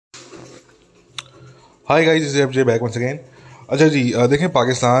Hi guys, this is FJ back once again. अच्छा जी, देखें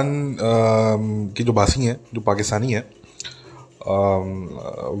पाकिस्तान की जो बासी हैं, जो पाकिस्तानी हैं,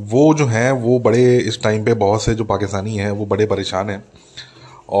 वो जो हैं वो बड़े इस टाइम पे बहुत से जो पाकिस्तानी हैं वो बड़े परेशान हैं।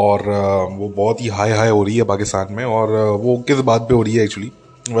 और वो बहुत ही हाई हाई हो रही है पाकिस्तान में। और वो किस बात पे हो रही है एक्चुअली?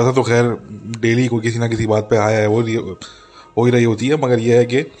 वैसे तो खैर डेली कोई किसी ना किसी बात पे हाई हाई हो ही रही होती है, मगर ये है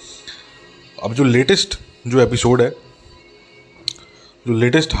कि अब जो लेटेस्ट जो एपिसोड है, जो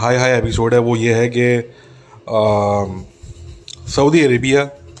लेटेस्ट हाई हाई एपिसोड है, वो ये है कि सऊदी अरेबिया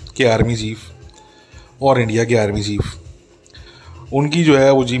के आर्मी चीफ और इंडिया के आर्मी चीफ, उनकी जो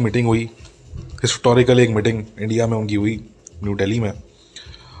है वो जी मीटिंग हुई। हिस्टोरिकल एक मीटिंग इंडिया में उनकी हुई, न्यू दिल्ली में।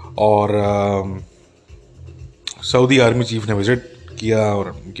 और सऊदी आर्मी चीफ ने विजिट किया और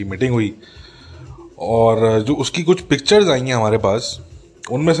उनकी मीटिंग हुई। और जो उसकी कुछ पिक्चर्स आई हैं हमारे पास,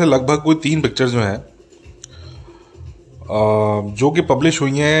 उनमें से लगभग कोई 3 पिक्चर्स जो हैं जो कि पब्लिश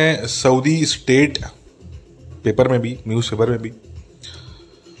हुई हैं सऊदी स्टेट पेपर में भी, न्यूज़पेपर में भी।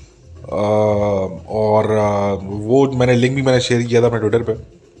 और वो मैंने लिंक भी मैंने शेयर किया था अपने ट्विटर पे।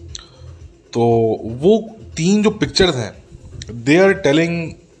 तो वो 3 जो पिक्चर्स हैं, they are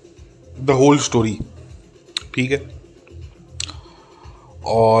telling the whole story, ठीक है।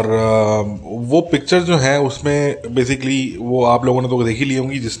 और वो पिक्चर जो हैं उसमें बेसिकली वो आप लोगों ने तो देख ही ली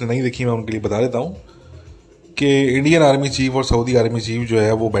होंगी, जिसने नहीं देखी मैं उनके लिए बता देता हूँ कि इंडियन आर्मी चीफ और सऊदी आर्मी चीफ जो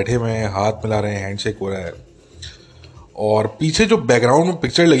है वो बैठे हुए हैं, हाथ मिला रहे हैं, हैंडशेक हो रहा है। और पीछे जो बैकग्राउंड में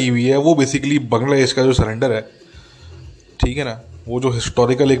पिक्चर लगी हुई है वो बेसिकली बांग्लादेश का जो सरेंडर है, ठीक है ना। वो जो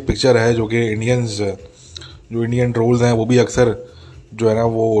हिस्टोरिकल एक पिक्चर है जो कि जो इंडियन ट्रोल्स हैं वो भी अक्सर जो है ना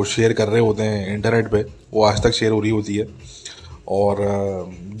वो शेयर कर रहे होते हैं इंटरनेट पे, वो आज तक शेयर हो रही होती है। और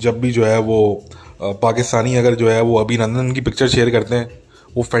जब भी जो है वो पाकिस्तानी अगर जो है वो अभिनंदन की पिक्चर शेयर करते हैं,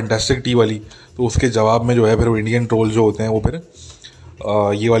 वो फैंटास्टिक टी वाली, तो उसके जवाब में जो है फिर वो इंडियन ट्रोल जो होते हैं वो फिर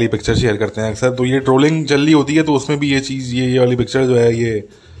ये वाली पिक्चर शेयर करते हैं अक्सर। तो ये ट्रोलिंग चल रही होती है, तो उसमें भी ये चीज़, ये वाली पिक्चर जो है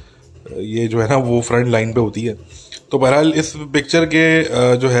ये जो है ना वो फ्रंट लाइन पे होती है। तो बहरहाल इस पिक्चर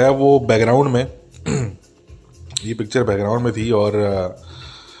के जो है वो बैकग्राउंड में ये पिक्चर बैकग्राउंड में थी। और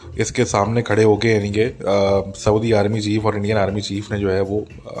इसके सामने खड़े होके यानी कि सऊदी आर्मी चीफ और इंडियन आर्मी चीफ ने जो है वो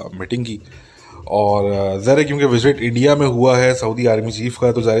मीटिंग की। और ज़रा क्योंकि विजिट इंडिया में हुआ है सऊदी आर्मी चीफ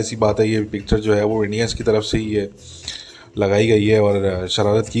का, तो ज़ाहिर सी बात है ये पिक्चर जो है वो इंडियंस की तरफ से ही ये लगाई गई है और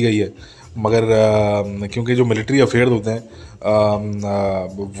शरारत की गई है। मगर क्योंकि जो मिलिट्री अफेयर होते हैं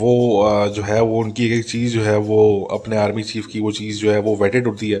वो जो है वो उनकी एक एक चीज़ जो है वो अपने आर्मी चीफ की वो चीज़ जो है वो वेटेड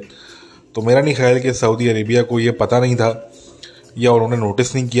होती है। तो मेरा नहीं ख्याल कि सऊदी अरेबिया को ये पता नहीं था या उन्होंने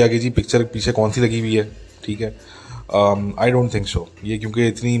नोटिस नहीं किया कि जी पिक्चर पीछे कौन सी लगी हुई है, ठीक है। आई डोंट थिंक सो, ये क्योंकि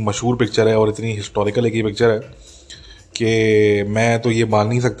इतनी मशहूर पिक्चर है और इतनी हिस्टोरिकल एक ये पिक्चर है कि मैं तो ये मान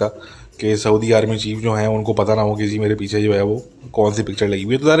नहीं सकता कि सऊदी आर्मी चीफ जो हैं उनको पता ना हो कि जी मेरे पीछे जो है वो कौन सी पिक्चर लगी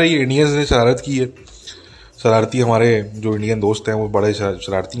हुई है। तो ज़रा ये इंडियंस ने शरारत की है। शरारती हमारे जो इंडियन दोस्त हैं वो बड़े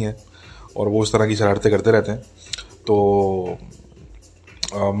शरारती हैं और वो इस तरह की शरारतें करते रहते हैं। तो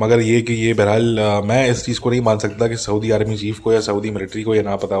मगर ये कि ये बहरहाल मैं इस चीज़ को नहीं मान सकता कि सऊदी आर्मी चीफ को या सऊदी मिलिट्री को ये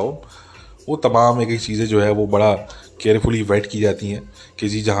ना पता हो। वो तमाम एक एक चीज़ें जो है वो बड़ा केयरफुली वेट की जाती हैं कि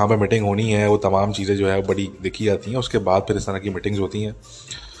जी जहाँ पे मीटिंग होनी है वो तमाम चीज़ें जो है बड़ी देखी जाती हैं, उसके बाद फिर इस तरह की मीटिंग्स होती हैं।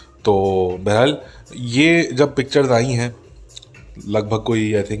 तो बहरहाल ये जब पिक्चर्स आई हैं लगभग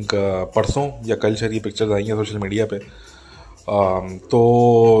कोई आई थिंक परसों या कल शायद ये पिक्चर्स आई हैं सोशल मीडिया पे।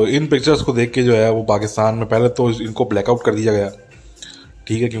 तो इन पिक्चर्स को देख के जो है वो पाकिस्तान में पहले तो इनको ब्लैकआउट कर दिया गया,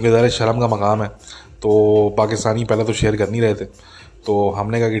 ठीक है, क्योंकि ज़रा शर्म का मकाम है। तो पाकिस्तानी पहले तो शेयर कर नहीं रहे थे। तो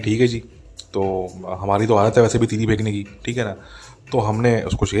हमने कहा कि ठीक है जी, तो हमारी तो आदत है वैसे भी तीली फेंकने की, ठीक है ना। तो हमने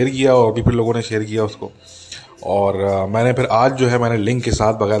उसको शेयर किया और भी फिर लोगों ने शेयर किया उसको। और मैंने फिर आज जो है मैंने लिंक के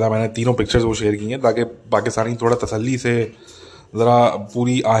साथ बकायदा मैंने तीनों पिक्चर्स वो शेयर की हैं ताकि पाकिस्तानी थोड़ा तसल्ली से ज़रा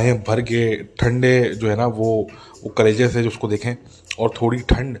पूरी आहें भर के ठंडे जो है ना वो कलेजे से जो उसको देखें और थोड़ी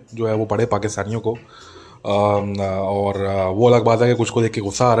ठंड जो है वो पड़े पाकिस्तानियों को। और वो अलग बात है कि कुछ को देख के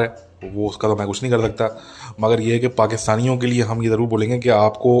गुस्सा आ रहा है, वो उसका तो मैं कुछ नहीं कर सकता। मगर ये है कि पाकिस्तानियों के लिए हम ये ज़रूर बोलेंगे कि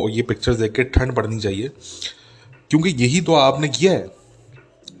आपको ये पिक्चर्स देख के ठंड पड़नी चाहिए, क्योंकि यही तो आपने किया है,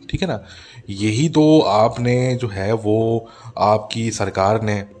 ठीक है ना। यही तो आपने जो है वो आपकी सरकार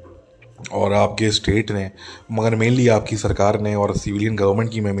ने और आपके स्टेट ने, मगर मेनली आपकी सरकार ने और सिविलियन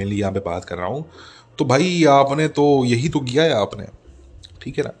गवर्नमेंट की मैं मेनली यहाँ पे बात कर रहा हूँ। तो भाई आपने तो यही तो किया है आपने,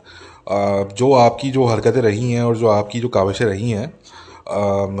 ठीक है ना। जो आपकी जो हरकतें रही हैं और जो आपकी जो काविशें रही हैं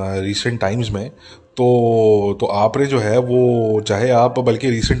रिसेंट टाइम्स में, तो आपने जो है वो, चाहे आप बल्कि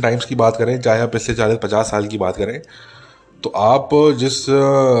रिसेंट टाइम्स की बात करें, चाहे आप इससे 40-50 साल की बात करें, तो आप जिस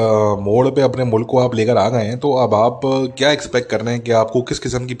मोड़ पे अपने मुल्क को आप लेकर आ गए हैं, तो अब आप क्या एक्सपेक्ट कर रहे हैं कि आपको किस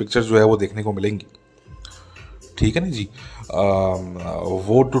किस्म की पिक्चर जो है वो देखने को मिलेंगी, ठीक है ना जी।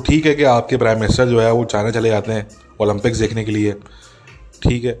 वो तो ठीक है कि आपके प्राइम मिनिस्टर जो है वो चाइना चले जाते हैं ओलंपिक्स देखने के लिए,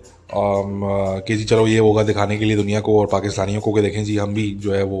 ठीक है। कि जी चलो ये होगा दिखाने के लिए दुनिया को और पाकिस्तानियों को कि देखें जी हम भी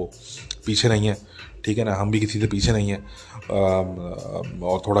जो है वो पीछे नहीं है, ठीक है ना, हम भी किसी से पीछे नहीं है।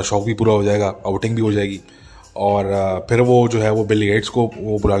 और थोड़ा शौक भी पूरा हो जाएगा, आउटिंग भी हो जाएगी। और फिर वो जो है वो बिल गेट्स को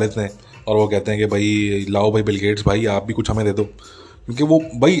वो बुला लेते हैं और वो कहते हैं कि भाई लाओ भाई बिल गेट्स भाई आप भी कुछ हमें दे दो, क्योंकि वो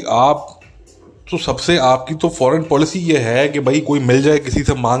भाई आप तो सबसे आपकी तो फॉरेन पॉलिसी ये है कि भाई कोई मिल जाए किसी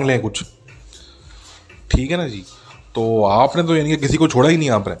से मांग लें कुछ, ठीक है ना जी। तो आपने तो यानी कि किसी को छोड़ा ही नहीं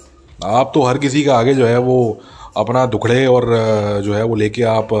आपने, आप तो हर किसी के आगे जो है वो अपना दुखड़े और जो है वो लेके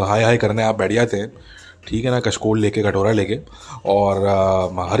आप हाय हाय करने आप बैठ जाते हैं, ठीक है ना, कशकोल लेके कटोरा लेके। और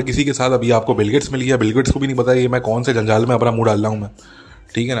हर किसी के साथ अभी आपको बिलगेट्स मिल गया, बिलगेट्स को भी नहीं पता ये मैं कौन से जंजाल में अपना मुंह डाल रहा हूँ मैं,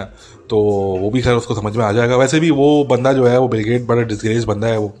 ठीक है ना। तो वो भी खैर उसको समझ में आ जाएगा। वैसे भी वो बंदा जो है वो बिलगेट बड़ा डिसग्रेस बंदा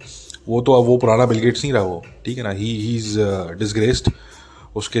है वो तो अब वो पुराना बिलगेट्स नहीं रहा वो, ठीक है ना, ही इज़ डिसग्रेस्ड।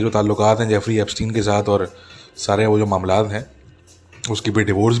 उसके जो ताल्लुकात हैं जेफरी एप्स्टीन के साथ और सारे वो जो मामलात हैं, उसकी भी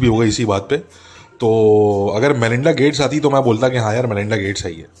डिवोर्स भी हो गई इसी बात पे। तो अगर मेलिंडा गेट्स आती तो मैं बोलता कि हाँ यार मेलिंडा गेट्स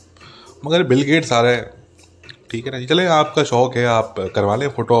आई है, मगर बिल गेट्स आ रहा है, ठीक है ना जी। चले आपका शौक है आप करवा लें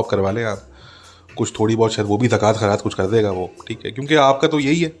फ़ोटो, आप करवा लें, आप कुछ थोड़ी बहुत शायद वो भी ज़कात खरात कुछ कर देगा वो, ठीक है, क्योंकि आपका तो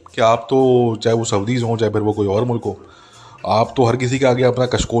यही है कि आप तो चाहे वो सऊदीज़ हों चाहे फिर वो कोई और मुल्क हो, आप तो हर किसी के आगे अपना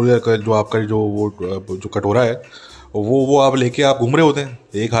कशकोल जो आपका जो वो जो कटोरा है वो आप लेके आप घूम रहे होते हैं।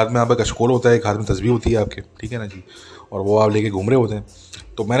 एक हाथ में आपका कशकोल होता है, एक हाथ में तस्बीह होती है आपके, ठीक है ना जी, और वो आप लेके घूम रहे होते हैं।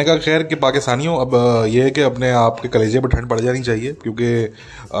 तो मैंने कहा खैर कि पाकिस्तानियों अब ये है कि अपने आप के कलेजे पर ठंड पड़ जानी चाहिए, क्योंकि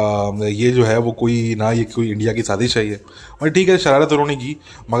ये जो है वो कोई ना ये कोई इंडिया की साजिश है ये। और ठीक है शरारत उन्होंने की,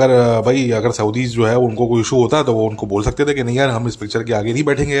 मगर भाई अगर सऊदीज़ जो है उनको कोई इशू होता तो वो उनको बोल सकते थे कि नहीं यार हम इस पिक्चर के आगे नहीं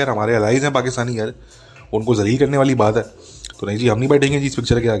बैठेंगे यार, हमारे अलाइज हैं पाकिस्तानी यार, उनको जलील करने वाली बात है, तो नहीं जी हम नहीं बैठेंगे जी इस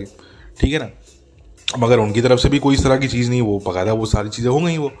पिक्चर के आगे, ठीक है ना। मगर उनकी तरफ से भी कोई इस तरह की चीज़ नहीं, वो बकायदा वो सारी चीज़ें हो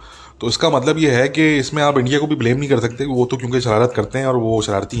गई वो। तो इसका मतलब ये है कि इसमें आप इंडिया को भी ब्लेम नहीं कर सकते, वो तो क्योंकि शरारत करते हैं और वो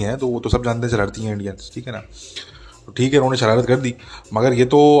शरारती हैं, तो वो तो सब जानते हैं शरारती हैं इंडियंस, ठीक है ना। तो ठीक है उन्होंने शरारत कर दी, मगर ये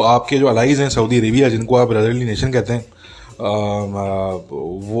तो आपके जो अलाइज हैं सऊदी अरेबिया जिनको आप ब्रदरली नेशन कहते हैं,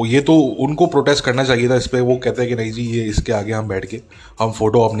 वो ये तो उनको प्रोटेस्ट करना चाहिए था इस पर। वो कहते हैं कि नहीं जी ये इसके आगे हम बैठ के हम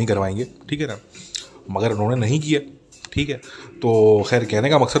फ़ोटो ऑप नहीं करवाएंगे, ठीक है ना, मगर उन्होंने नहीं किया, ठीक है। तो खैर कहने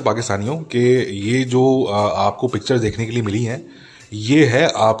का मकसद पाकिस्तानियों कि ये जो आपको पिक्चर्स देखने के लिए मिली हैं ये है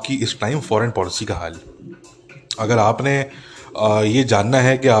आपकी इस टाइम फॉरेन पॉलिसी का हाल। अगर आपने ये जानना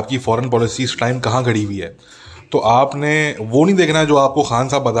है कि आपकी फॉरेन पॉलिसी इस टाइम कहाँ खड़ी हुई है, तो आपने वो नहीं देखना जो आपको खान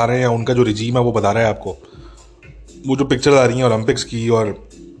साहब बता रहे हैं, उनका जो रिजीम है वो बता रहा है आपको, वो जो पिक्चर आ रही हैं ओलंपिक्स की और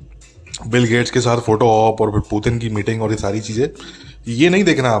बिल गेट्स के साथ फ़ोटो ऑप और फिर पुतिन की मीटिंग और ये सारी चीज़ें, ये नहीं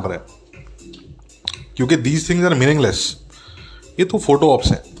देखना आपने, क्योंकि दीज थिंग्स आर मीनिंगलेस, ये तो फोटो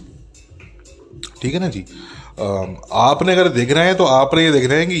ऑप्स हैं, ठीक है ना जी। आपने अगर देखना है तो आपने ये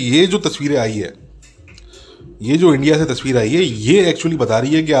देखना है कि ये जो तस्वीरें आई है, ये जो इंडिया से तस्वीर आई है, ये एक्चुअली बता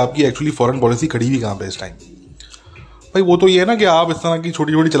रही है कि आपकी एक्चुअली फॉरेन पॉलिसी खड़ी हुई कहाँ पे इस टाइम। भाई वो तो ये है ना कि आप इस तरह की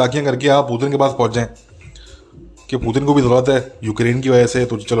छोटी छोटी चालाकियां करके आप पुतिन के पास पहुंच जाएं कि पुतिन को भी ज़रूरत है यूक्रेन की वजह से,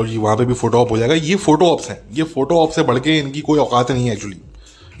 तो चलो जी वहाँ पे भी फोटो ऑप हो जाएगा। ये फोटो ऑप्स हैं, ये फोटो ऑप से बढ़ के इनकी कोई औकात नहीं है एक्चुअली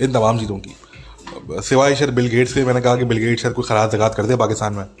इन तमाम चीज़ों की, सिवाय शायद बिल गेट्स के। मैंने कहा कि बिल गेट्स शायद कोई खराब जगत कर दे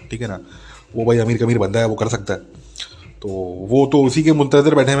पाकिस्तान में, ठीक है ना, वो भाई अमीर कमीर बंदा है, वो कर सकता है। तो वो तो उसी के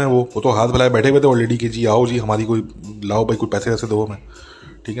मुंतजर बैठे हुए, वो तो हाथ फैलाए बैठे हुए थे ऑलरेडी कि जी आओ जी हमारी कोई लाओ भाई कोई पैसे वैसे दो हमें,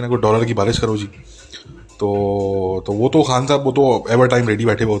 ठीक है ना, कोई डॉलर की बारिश करो जी। तो वो तो खान साहब वो तो एवर टाइम रेडी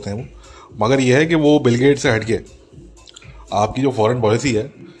बैठे हुए होते हैं वो। मगर ये है कि वो बिल गेट से हट के आपकी जो फॉरेन पॉलिसी है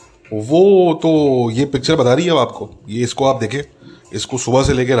वो तो ये पिक्चर बता रही है आपको, ये इसको आप देखें, इसको सुबह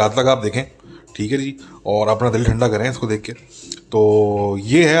से लेकर रात तक आप देखें, ठीक है जी, और अपना दिल ठंडा करें इसको देख के। तो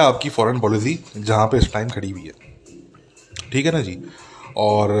ये है आपकी फॉरेन पॉलिसी जहाँ पे इस टाइम खड़ी हुई है, ठीक है ना जी।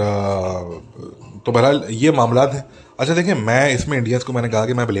 और तो बहरहाल ये मामलात हैं। अच्छा देखिए मैं इसमें इंडियंस को मैंने कहा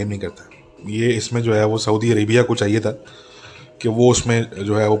कि मैं ब्लेम नहीं करता, ये इसमें जो है वो सऊदी अरेबिया को चाहिए था कि वो उसमें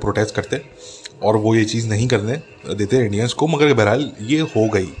जो है वो प्रोटेस्ट करते और वो ये चीज़ नहीं करने देते इंडियंस को, मगर बहरहाल ये हो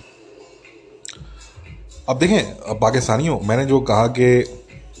गई। अब देखें पाकिस्तानियों, मैंने जो कहा कि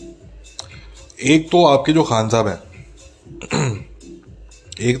एक तो आपके जो खान साहब हैं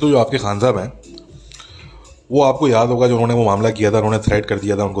एक तो जो आपके खान साहब हैं वो आपको याद होगा जो उन्होंने वो मामला किया था, उन्होंने थ्रेट कर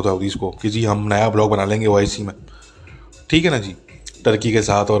दिया था उनको सऊदीज़ को कि जी हम नया ब्लॉक बना लेंगे ओआईसी में, ठीक है ना जी, टर्की के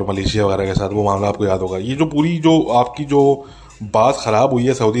साथ और मलेशिया वगैरह के साथ, वो मामला आपको याद होगा। ये जो पूरी जो आपकी जो बात ख़राब हुई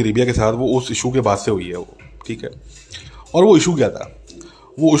है सऊदी अरेबिया के साथ वो उस इशू के बाद से हुई है वो, ठीक है। और वो इशू क्या था,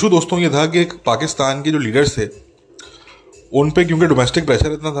 वो इशू दोस्तों ये था कि पाकिस्तान के जो लीडर्स थे उन पे क्योंकि डोमेस्टिक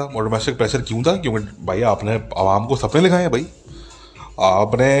प्रेशर इतना था, और डोमेस्टिक प्रेशर क्यों था, क्योंकि भाई आपने आवाम को सपने दिखाए हैं भाई,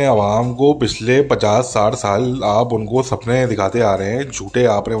 आपने आवाम को पिछले 50-60 साल आप उनको सपने दिखाते आ रहे हैं, झूठे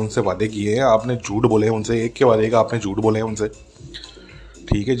आपने उनसे वादे किए हैं, आपने झूठ बोले हैं उनसे, एक के वादे का आपने झूठ बोले हैं उनसे,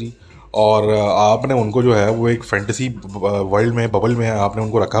 ठीक है जी। और आपने उनको जो है वो एक फैंटेसी वर्ल्ड में, बबल में आपने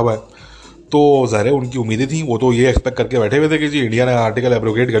उनको रखा हुआ है। तो ज़ाहिर है उनकी उम्मीदें थी, वो तो ये एक्सपेक्ट करके बैठे हुए थे कि जी इंडिया ने आर्टिकल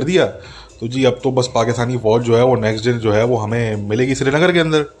एब्रोगेट कर दिया तो जी अब तो बस पाकिस्तानी फ़ौज जो है वो नेक्स्ट डे जो है वो हमें मिलेगी श्रीनगर के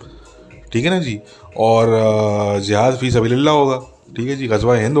अंदर, ठीक है ना जी। और जिहाद फी सबीलिल्लाह होगा, ठीक है जी,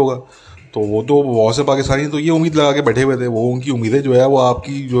 गज़वा हिंद होगा। तो वो तो बहुत से पाकिस्तानी तो ये उम्मीद लगा के बैठे हुए थे, वो उनकी उम्मीदें जो है वो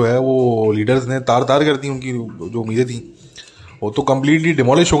आपकी जो है वो लीडर्स ने तार तार कर दी, उनकी जो उम्मीदें थी वो तो कम्प्लीटली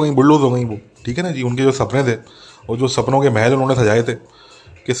डिमोलिश हो गई, बुलडोज हो गई वो, ठीक है ना जी। उनके जो सपने थे, वो जो सपनों के महल उन्होंने सजाए थे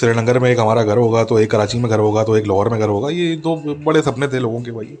कि श्रीनगर में एक हमारा घर होगा, तो एक कराची में घर होगा, तो एक लाहौर में घर होगा, ये तो बड़े सपने थे लोगों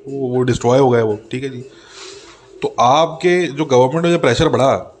के भाई, वो डिस्ट्रॉय हो गए वो, ठीक है जी। तो आपके जो गवर्नमेंट में जो प्रेशर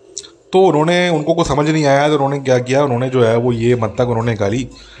बढ़ा तो उन्होंने, उनको कुछ समझ नहीं आया, तो उन्होंने क्या किया, उन्होंने जो है वो ये मत तक उन्होंने निकाली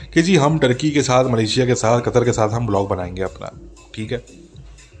कि जी हम टर्की के साथ, मलेशिया के साथ, कतर के साथ हम ब्लॉक बनाएंगे अपना, ठीक है।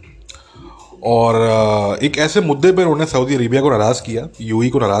 और एक ऐसे मुद्दे पर उन्होंने सऊदी अरेबिया को नाराज़ किया, यूएई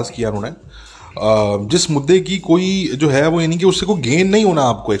को नाराज़ किया उन्होंने, जिस मुद्दे की कोई जो है वो यानी कि उससे कोई गेन नहीं होना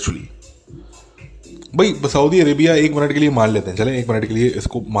आपको एक्चुअली। भाई सऊदी अरेबिया, एक मिनट के लिए मान लेते हैं, चलें एक मिनट के लिए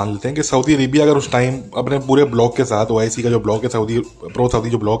इसको मान लेते हैं कि सऊदी अरेबिया अगर उस टाइम अपने पूरे ब्लॉक के साथ, ओआईसी का जो ब्लॉक है, सऊदी प्रो सऊदी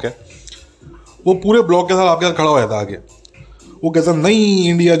जो ब्लॉक है, वो पूरे ब्लॉक के साथ आपके साथ खड़ा हो जाता आगे, वो कहता नहीं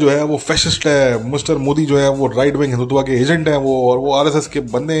इंडिया जो है वो फैशिस्ट है, मिस्टर मोदी जो है वो राइट विंग हिंदुत्व के एजेंट हैं वो, और वो आरएसएस के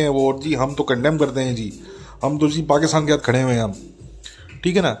बंदे हैं वो, और जी हम तो कंडेम करते हैं जी, हम तो जी पाकिस्तान के साथ खड़े हुए हैं हम,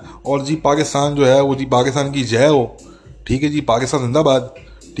 ठीक है ना। और जी पाकिस्तान जो है वो जी पाकिस्तान की जय हो, ठीक है जी, पाकिस्तान जिंदाबाद,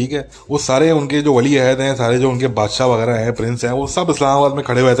 ठीक है। वो सारे उनके जो वली अहद हैं, सारे जो उनके बादशाह वगैरह हैं, प्रिंस हैं, वो सब इस्लामाबाद में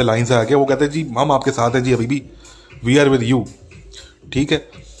खड़े हुए थे लाइन से आके, वो कहते हैं जी हम आपके साथ हैं जी, अभी भी वी आर विद यू, ठीक है।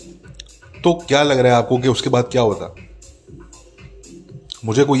 तो क्या लग रहा है आपको कि उसके बाद क्या होता?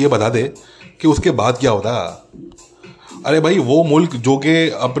 मुझे कोई ये बता दे कि उसके बाद क्या होता। अरे भाई वो मुल्क जो कि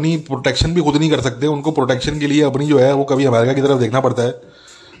अपनी प्रोटेक्शन भी खुद नहीं कर सकते, उनको प्रोटेक्शन के लिए अपनी जो है वो कभी अमेरिका की तरफ देखना पड़ता है,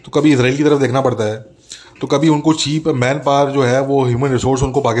 तो कभी इसराइल की तरफ देखना पड़ता है, तो कभी उनको चीप मैन पावर जो है वो ह्यूमन रिसोर्स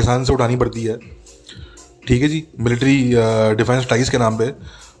उनको पाकिस्तान से उठानी पड़ती है, ठीक है जी, मिलिट्री डिफेंस टाइज के नाम पे।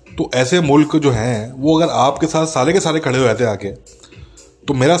 तो ऐसे मुल्क जो हैं वो अगर आपके साथ सारे के सारे खड़े हो जाते हैं आके,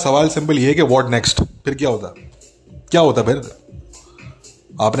 तो मेरा सवाल सिंपल ये है कि व्हाट नेक्स्ट, फिर क्या होता, क्या होता फिर?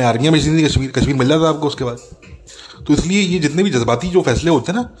 आपने आर्मियाँ भेज दी, कश्मीर कश्मीर मिल जाता आपको उसके बाद। तो इसलिए ये जितने भी जज्बाती जो फैसले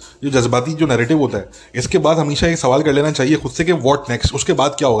होते हैं ना, जो जज्बाती जो नैरेटिव होता है, इसके बाद हमेशा एक सवाल कर लेना चाहिए खुद से कि व्हाट नेक्स्ट, उसके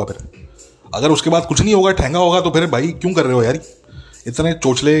बाद क्या होगा फिर? अगर उसके बाद कुछ नहीं होगा, ठहंगा होगा, तो फिर भाई क्यों कर रहे हो यार इतने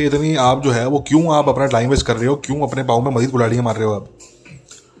चोचले, इतनी आप जो है वो क्यों आप अपना टाइम वेस्ट कर रहे हो, क्यों अपने पाँव में मजीद गुलाड़ियाँ मार रहे हो आप,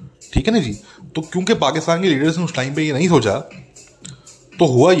 ठीक है ना जी। तो क्योंकि पाकिस्तान के लीडर्स ने उस टाइम पे ये नहीं सोचा, तो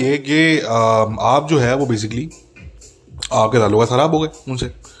हुआ ये कि आप जो है वो बेसिकली आपके ताल्लुक खराब हो गए उनसे,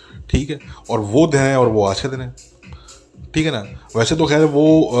 ठीक है। और वो दिन है और वो आज के दिन है, ठीक है ना। वैसे तो खैर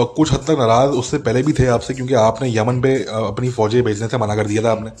वो कुछ हद तक नाराज़ उससे पहले भी थे आपसे, क्योंकि आपने यमन पे अपनी फ़ौजें भेजने से मना कर दिया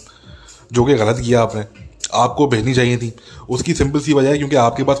था आपने, जो कि गलत किया आपने, आपको भेजनी चाहिए थी। उसकी सिंपल सी वजह है क्योंकि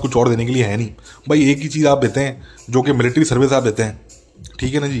आपके पास कुछ और देने के लिए है नहीं भाई। एक ही चीज़ आप देते हैं जो कि मिलिट्री सर्विस आप देते हैं,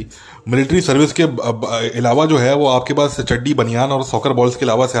 ठीक है ना जी। मिलिट्री सर्विस के अलावा जो है वो आपके पास चड्डी बनियान और सॉकर बॉल्स के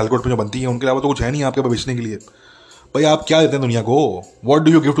अलावा, सियालकोट में जो बनती है उनके अलावा तो कुछ है नहीं आपके पास बेचने के लिए। भाई आप क्या देते हैं दुनिया को? What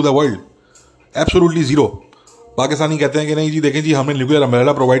do you give to the world? Absolutely zero. Pakistani कहते हैं कि नहीं जी देखें जी हमने न्यूक्लियर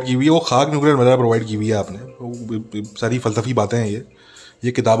अम्ब्रेला प्रोवाइड की हुई है, वो खाक न्यूक्लियर अम्ब्रेला प्रोवाइड की हुई है आपने। सारी फलसफी बातें हैं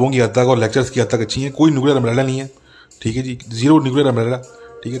ये किताबों की हद तक और लेक्चर्स की हद तक अच्छी हैं, कोई न्यूक्लियर अम्ब्रेला नहीं है, ठीक है जी, जीरो न्यूक्लियर अम्ब्रेला,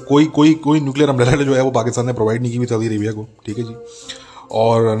 ठीक है। कोई न्यूक्लियर अम्ब्रेला जो है वो पाकिस्तान ने प्रोवाइड नहीं की हुई सऊदी अरेबिया को, ठीक है जी,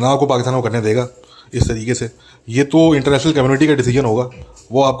 और ना को पाकिस्तान को करने देगा इस तरीके से। ये तो इंटरनेशनल कम्युनिटी का डिसीजन होगा,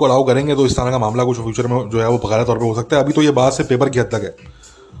 वो आपको अलाउ करेंगे तो इस तरह का मामला कुछ फ्यूचर में जो है वो बकायदा तौर पर हो सकता है। अभी तो ये बात से पेपर की हद तक है,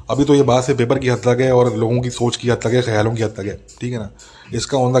 अभी तो ये बात से पेपर की हद तक है और लोगों की सोच की हद तक है, ख्यालों की हद तक है, ठीक है ना।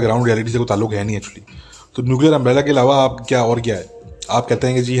 इसका ऑन द ग्राउंड रियलिटी से कोई ताल्लुक है नहीं एक्चुअली। तो न्यूक्लियर अम्ब्रेला के अलावा आप क्या और क्या है? आप कहते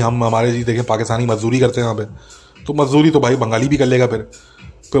हैं कि जी हम हमारे जी देखें पाकिस्तानी मजदूरी करते हैं वहाँ पे, तो मजदूरी तो भाई बंगाली भी कर लेगा, फिर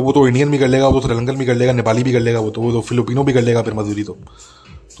वो तो इंडियन भी कर लेगा, वो तो श्रीलंकन भी कर लेगा, नेपाली भी कर लेगा, वो तो फिलिपिनो भी कर लेगा फिर मजदूरी तो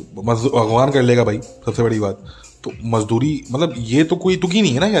अफगान कर लेगा भाई, सबसे बड़ी बात। तो मजदूरी मतलब ये तो कोई तुकी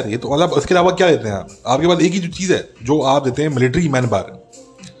नहीं है ना यार, ये तो मतलब इसके अलावा क्या देते हैं आप? आपके पास एक ही जो चीज़ है जो आप देते हैं, मिलिट्री मैन पावर,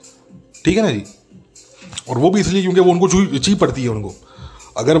 ठीक है ना जी। और वो भी इसलिए क्योंकि वो उनको चीप पड़ती है उनको।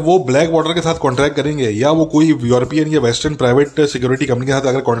 अगर वो ब्लैक वाटर के साथ कॉन्ट्रैक्ट करेंगे या वो कोई यूरोपियन या वेस्टर्न प्राइवेट सिक्योरिटी कंपनी के साथ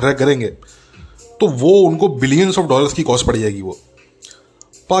अगर कॉन्ट्रैक्ट करेंगे, तो वो उनको बिलियंस ऑफ डॉलर्स की कॉस्ट पड़ जाएगी। वो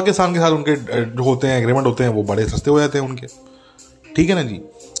पाकिस्तान के साथ उनके जो होते हैं एग्रीमेंट होते हैं वो बड़े सस्ते हो जाते हैं उनके, ठीक है ना जी।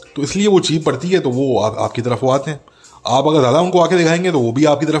 तो इसलिए वो चीप पड़ती है, तो वो आपकी तरफ वो आते हैं। आप अगर ज़्यादा उनको आके दिखाएंगे तो वो भी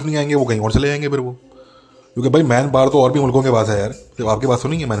आपकी तरफ नहीं आएंगे, वो कहीं और चले जाएंगे फिर वो, क्योंकि भाई मैन पावर तो और भी मुल्कों के पास है यार, सिर्फ आपके पास तो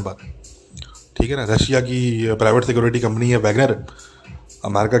नहीं है मैन पावर। ठीक है ना, रशिया की प्राइवेट सिक्योरिटी कंपनी है वैगनर,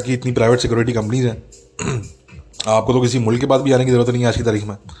 अमेरिका की इतनी प्राइवेट सिक्योरिटी कंपनीज हैं आपको तो किसी मुल्क के पास भी आने की ज़रूरत नहीं है आज की तारीख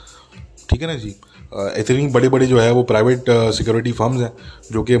में। ठीक है ना जी। इतनी बड़ी बड़ी जो है वो प्राइवेट सिक्योरिटी फर्म्स हैं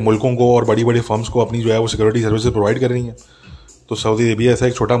जो कि मुल्कों को और बड़ी बड़ी फर्म्स को अपनी जो है वो सिक्योरिटी सर्विसेज प्रोवाइड कर रही हैं। तो सऊदी अरेबिया ऐसा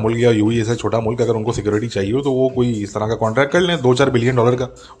एक छोटा मुल्क या यूएई ऐसा एक छोटा मुल्क, अगर उनको सिक्योरिटी चाहिए हो तो वो कोई इस तरह का कॉन्ट्रैक्ट कर लें $2-4 बिलियन का,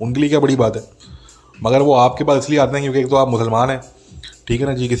 उनके लिए क्या बड़ी बात है। मगर वो आपके पास इसलिए आते हैं क्योंकि एक तो आप मुसलमान हैं, ठीक है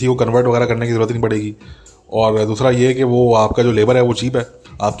ना जी, किसी को कन्वर्ट वगैरह करने की ज़रूरत नहीं पड़ेगी। और दूसरा ये है कि वो आपका जो लेबर है वो चीप है,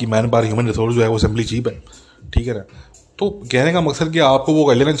 आपकी मैन पावर ह्यूमन रिसोर्स जो है वो सिंपली चीप है। ठीक है ना। तो कहने का मकसद कि आपको वो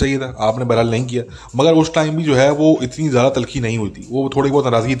कर लेना चाहिए था, आपने बहरहाल नहीं किया। मगर उस टाइम भी जो है वो इतनी ज़्यादा तलखी नहीं हुई थी, वो थोड़ी बहुत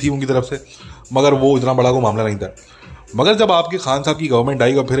नाराज़गी थी उनकी तरफ से, मगर वो इतना बड़ा कोई मामला नहीं था। मगर जब आपके खान साहब की गवर्नमेंट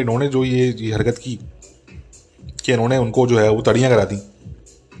आई और फिर इन्होंने जो ये हरकत की कि इन्होंने उनको जो है वो तड़ियाँ करा दी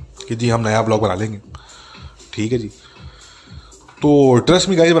कि जी हम नया ब्लॉग बना लेंगे। ठीक है जी। तो trust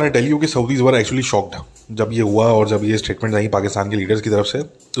me guys when I tell you कि सऊदीज वर एक्चुअली शॉक्ड जब ये हुआ, और जब ये स्टेटमेंट आई पाकिस्तान के लीडर्स की तरफ से,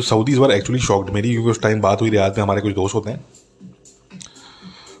 तो सऊदीज वर एक्चुअली शॉक्ड। मेरी क्योंकि उस टाइम बात हुई रियाद में, हमारे कुछ दोस्त होते हैं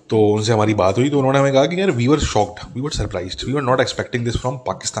तो उनसे हमारी बात हुई, तो उन्होंने हमें कहा कि यार we were shocked, we were surprised, we were not expecting this from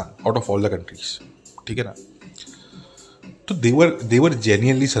Pakistan out of all the countries. ठीक है ना। तो they were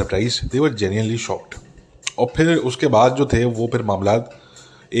genuinely surprise, they were genuinely shocked. और फिर उसके बाद जो थे वो फिर मामला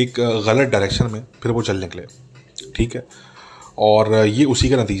एक गलत डायरेक्शन में फिर वो चल निकले। ठीक है। और ये उसी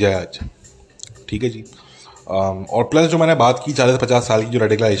का नतीजा है आज। ठीक है जी। और प्लस जो मैंने बात की 40-50 साल की जो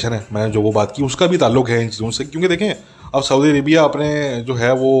रेडिकलाइजेशन है, मैंने जो वो बात की उसका भी ताल्लुक है इन चीज़ों से। क्योंकि देखें अब सऊदी अरेबिया अपने जो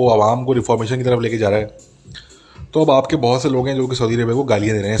है वो आवाम को रिफॉर्मेशन की तरफ लेके जा रहा है, तो अब आपके बहुत से लोग हैं जो कि सऊदी अरेबिया को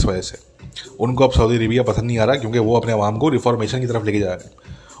गालियाँ दे रहे हैं इस वजह से। उनको अब सऊदी अरेबिया पसंद नहीं आ रहा क्योंकि वो अपने आवाम को रिफॉर्मेशन की तरफ लेके जा रहे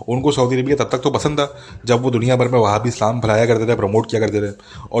हैं। उनको सऊदी अरेबिया तब तक तो पसंद था जब वो दुनिया भर में वहाँ भी इस्लाम फैलाया करते थे, प्रमोट किया करते थे,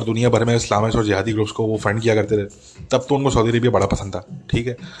 और दुनिया भर में इस्लामिस्ट और जिहादी ग्रुप्स को वो फंड किया करते थे, तब तो उनको सऊदी अरेबिया बड़ा पसंद था। ठीक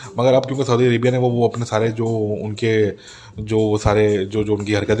है। मगर अब क्योंकि सऊदी अरेबिया ने वो अपने सारे जो उनके जो सारे जो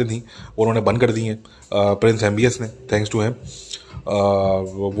उनकी हरकतें थी वो उन्होंने बंद कर दी हैं, प्रिंस MBS ने, थैंक्स टू हिम,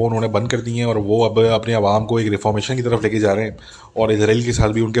 वो उन्होंने बंद कर दी हैं, और वो अब अपने आवाम को एक रिफॉर्मेशन की तरफ लेके जा रहे हैं। और इसराइल के साथ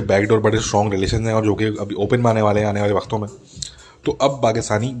भी उनके बैकडोर बड़े स्ट्रॉन्ग रिलेशन हैं, और जो कि अभी ओपन में आने वाले हैं आने वाले वक्तों में। तो अब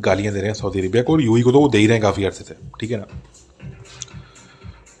पाकिस्तानी गालियां दे रहे हैं सऊदी अरेबिया को, और यूएई को तो वो दे ही रहे हैं काफ़ी अर्से से। ठीक है ना।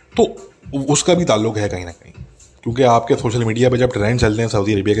 तो उसका भी ताल्लुक है कहीं ना कहीं, क्योंकि आपके सोशल मीडिया पे जब ट्रेंड चलते हैं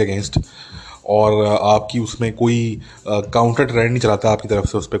सऊदी अरेबिया के अगेंस्ट, और आपकी उसमें कोई काउंटर ट्रेंड नहीं चलाता आपकी तरफ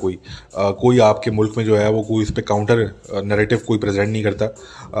से, उस पर कोई आपके मुल्क में जो है वो कोई इस पर काउंटर नैरेटिव कोई प्रेजेंट नहीं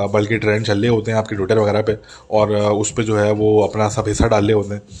करता, बल्कि ट्रेंड चल रहे होते हैं आपके ट्विटर वगैरह पे, और उस पर जो है वो अपना सब हिस्सा डाल रहे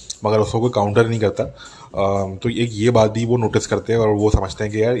होते हैं, मगर उसको कोई काउंटर नहीं करता। तो एक ये बात भी वो नोटिस करते हैं, और वो समझते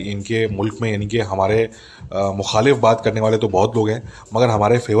हैं कि यार इनके मुल्क में यानी कि हमारे मुखालिफ बात करने वाले तो बहुत लोग हैं, मगर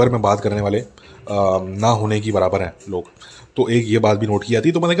हमारे फेवर में बात करने वाले ना होने की बराबर हैं लोग। तो एक ये बात भी नोट की जाती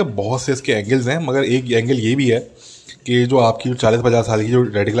है। तो मैंने कहा बहुत से इसके एंगल्स हैं, मगर एक एंगल ये भी है कि जो आपकी जो 40-50 साल की जो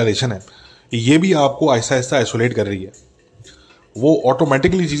रेडिकलाइजेशन है, ये भी आपको आहिस्ता आहिस्ता आइसोलेट कर रही है। वो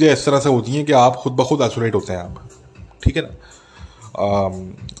ऑटोमेटिकली चीज़ें इस तरह से होती हैं कि आप खुद ब खुद आइसोलेट होते हैं आप। ठीक है ना।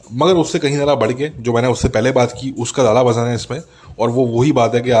 मगर उससे कहीं ज़्यादा बढ़ के जो मैंने उससे पहले बात की उसका ज़्यादा वजन है इसमें, और वो वही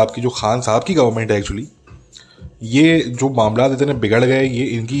बात है कि आपकी जो खान साहब की गवर्नमेंट है एक्चुअली, ये जो मामला इतने बिगड़ गए ये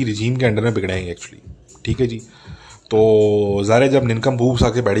इनकी रिजीम के अंडर में बिगड़े हैं एक्चुअली। ठीक है जी। तो ज़ाहिर है जब निनकम बूब्स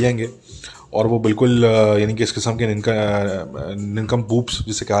आके बैठ जाएंगे, और वो बिल्कुल यानी कि इस किस्म के निनकम बूब्स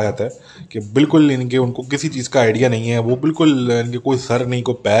जिसे कहा जाता है कि बिल्कुल इनके उनको किसी चीज़ का आइडिया नहीं है, वो बिल्कुल इनके कोई सर नहीं,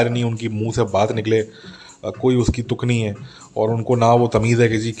 कोई पैर नहीं, उनकी मुंह से बात निकले कोई उसकी तुक नहीं है, और उनको ना वो तमीज़ है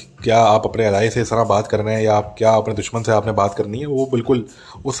कि जी क्या आप अपने अदाए से इस तरह बात कर रहे हैं या आप क्या अपने दुश्मन से आपने बात करनी है। वो बिल्कुल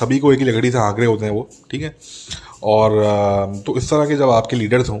वो सभी को एक ही लकड़ी से हाँक रहे होते हैं वो। ठीक है। और तो इस तरह के जब आपके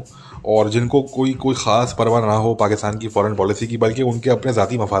लीडर्स हों, और जिनको कोई ख़ास परवाह ना हो पाकिस्तान की फॉरेन पॉलिसी की, बल्कि उनके अपने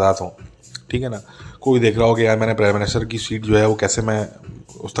ज़ाती मफादात हों। ठीक है ना। कोई देख रहा हो कि यार मैंने प्राइम मिनिस्टर की सीट जो है वो कैसे मैं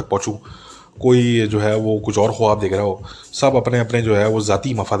उस तक पहुँचूँ, कोई जो है वो कुछ और ख्वाब देख रहा हो, सब अपने अपने जो है वो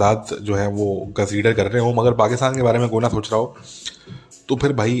ज़ाती मफादात जो है वो कंसीडर कर रहे हो, मगर पाकिस्तान के बारे में कोई ना सोच रहा हो, तो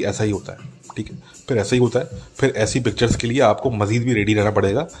फिर भाई ऐसा ही होता है। ठीक है। फिर ऐसा ही होता है। फिर ऐसी पिक्चर्स के लिए आपको मज़ीद भी रेडी रहना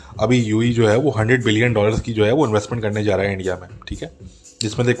पड़ेगा। अभी यूएई जो है वो $100 बिलियन की जो है वो इन्वेस्टमेंट करने जा रहा है इंडिया में। ठीक है।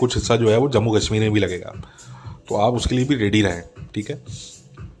 जिसमें से कुछ हिस्सा जो है वो जम्मू कश्मीर में भी लगेगा, तो आप उसके लिए भी रेडी रहें। ठीक है।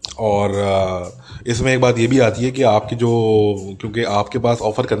 और इसमें एक बात ये भी आती है कि आपकी जो, क्योंकि आपके पास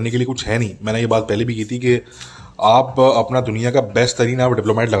ऑफ़र करने के लिए कुछ है नहीं, मैंने ये बात पहले भी की थी कि आप अपना दुनिया का बेस्ट तरीन आप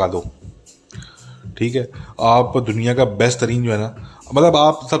डिप्लोमेट लगा दो। ठीक है। आप दुनिया का बेस्ट तरीन जो है ना, मतलब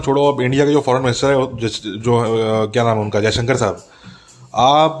आप सब छोड़ो, अब इंडिया के जो फॉरेन मिनिस्टर है जो क्या नाम है उनका, जयशंकर साहब,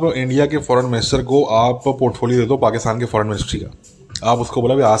 आप इंडिया के फॉरेन मिनिस्टर को आप पोर्टफोलियो दे दो पाकिस्तान के फॉरेन मिनिस्ट्री का, आप उसको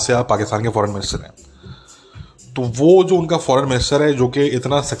बोला भी आज से आप पाकिस्तान के फॉरेन मिनिस्टर हैं। तो वो जो उनका फॉरेन मिनिस्टर है जो कि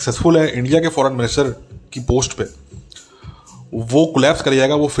इतना सक्सेसफुल है इंडिया के फॉरेन मिनिस्टर की पोस्ट पे, वो कोलैप्स कर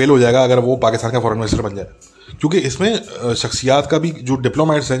जाएगा, वो फेल हो जाएगा अगर वो पाकिस्तान का फॉरेन मिनिस्टर बन जाए। क्योंकि इसमें शख्सियात का भी, जो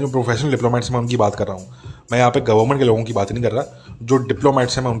डिप्लोमेट्स हैं, जो प्रोफेशनल डिप्लोमेट्स हैं, मैं उनकी बात कर रहा हूँ। मैं यहाँ पे गवर्नमेंट के लोगों की बात नहीं कर रहा, जो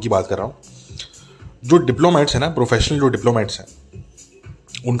डिप्लोमेट्स हैं मैं उनकी बात कर रहा हूँ। जो डिप्लोमेट्स हैं ना, प्रोफेशनल जो डिप्लोमेट्स हैं,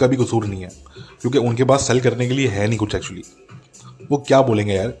 उनका भी कसूर नहीं है, क्योंकि उनके पास सेल करने के लिए है नहीं कुछ एक्चुअली। वो क्या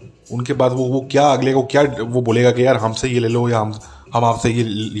बोलेंगे यार, उनके पास वो क्या अगले को क्या वो बोलेगा कि यार हमसे ये ले लो, या हम आपसे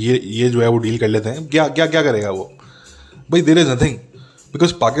ये जो है वो डील कर लेते हैं, क्या क्या क्या करेगा वो? भाई there is nothing,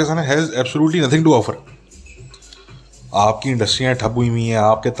 because Pakistan has absolutely nothing to offer. आपकी इंडस्ट्रियाँ ठप हुई हुई हैं,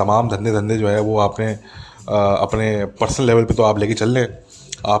 आपके तमाम धंधे जो है वो आपने अपने पर्सनल लेवल पे तो आप लेके चल लें,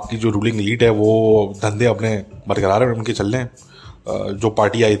 आपकी जो रूलिंग लीड है वो धंधे अपने बरकरार उनके चल रहे हैं। जो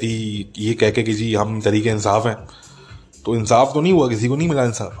पार्टी आई थी ये कह के कि जी हम तरीके इंसाफ हैं, तो इंसाफ तो नहीं हुआ, किसी को नहीं मिला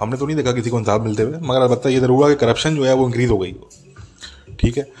इंसाफ, हमने तो नहीं देखा किसी को इंसाफ मिलते हुए, मगर अलबत्ता ये ज़रूर हुआ कि करप्शन जो है वो इंक्रीज़ हो गई।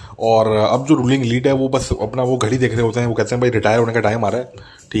 ठीक है। और अब जो रूलिंग लीड है वो बस अपना वो घड़ी देख रहे होते हैं, वो कहते हैं भाई रिटायर होने का टाइम आ रहा है,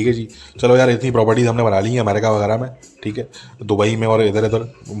 ठीक है जी, चलो यार इतनी प्रॉपर्टीज हमने बना ली है अमेरिका वगैरह में, ठीक है, दुबई में और इधर इधर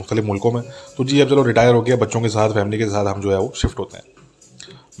मुख्तलिफ मुल्कों में, तो जी अब चलो रिटायर हो गया, बच्चों के साथ फैमिली के साथ हम जो है वो शिफ्ट होते हैं।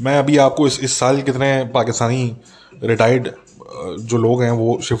 मैं अभी आपको इस साल कितने पाकिस्तानी रिटायर्ड जो लोग हैं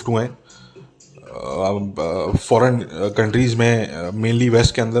वो शिफ्ट हुए हैं फॉरेन कंट्रीज़ में, मेनली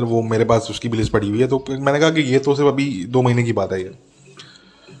वेस्ट के अंदर, वो मेरे पास उसकी भी लिस्ट पड़ी हुई है। तो मैंने कहा कि ये तो सिर्फ अभी 2 महीने की बात है ये,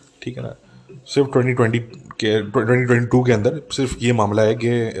 ठीक है ना। सिर्फ 2022 के अंदर सिर्फ ये मामला है कि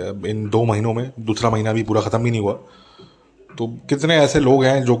इन 2 महीनों में दूसरा महीना भी पूरा ख़त्म भी नहीं हुआ, तो कितने ऐसे लोग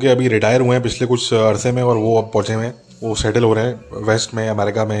हैं जो कि अभी रिटायर हुए हैं पिछले कुछ अरसे में, और वो अब पहुँचे हुए हैं, वो सेटल हो रहे हैं वेस्ट में,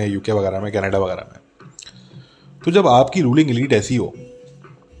 अमेरिका में, यूके वगैरह में, कनाडा वगैरह में। तो जब आपकी रूलिंग एलीट ऐसी हो,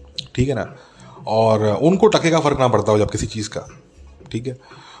 ठीक है ना, और उनको टके का फ़र्क ना पड़ता हो जब किसी चीज़ का, ठीक है,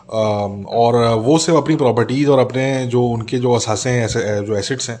 और वो सिर्फ अपनी प्रॉपर्टीज़ और अपने जो उनके जो असासे हैं, जो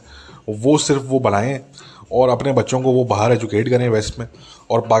एसेट्स हैं, वो सिर्फ वो बनाएं और अपने बच्चों को वो बाहर एजुकेट करें वेस्ट में,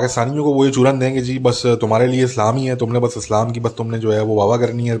 और पाकिस्तानियों को वो ये चूरन देंगे जी बस तुम्हारे लिए इस्लाम ही है, तुमने बस इस्लाम की बस तुमने जो है वो वाह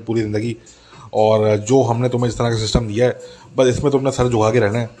करनी है पूरी ज़िंदगी, और जो हमने तुम्हें इस तरह का सिस्टम दिया है बस इसमें तुमने सर झुका के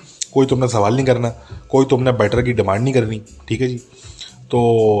रहना है, कोई तुमने सवाल नहीं करना, कोई तुमने बेटर की डिमांड नहीं करनी, ठीक है जी।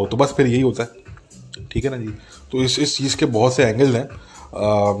 तो बस फिर यही होता है, ठीक है ना जी। तो इस चीज़ के बहुत से एंगल्स हैं,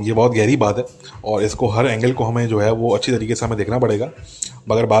 ये बहुत गहरी बात है, और इसको हर एंगल को हमें जो है वो अच्छी तरीके से हमें देखना पड़ेगा।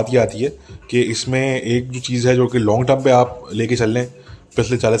 मगर बात ये आती है कि इसमें एक जो चीज़ है जो कि लॉन्ग टर्म पे आप लेके चल लें,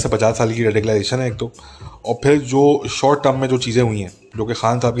 पिछले 40 से 50 साल की रेडिकलाइजेशन है एक तो, और फिर जो शॉर्ट टर्म में जो चीज़ें हुई हैं, जो कि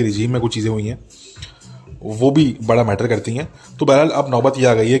खान साहब की रिजीम में कुछ चीज़ें हुई हैं, वो भी बड़ा मैटर करती हैं। तो बहरहाल अब नौबत ये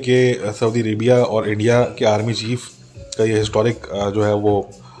आ गई है कि सऊदी अरेबिया और इंडिया के आर्मी चीफ का ये हिस्टोरिक जो है वो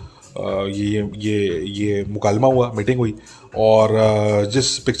ये मुकालमा हुआ, मीटिंग हुई, और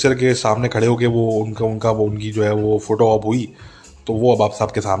जिस पिक्चर के सामने खड़े होके वो उनकी जो है वो फ़ोटो ऑप हुई, तो वो अब आप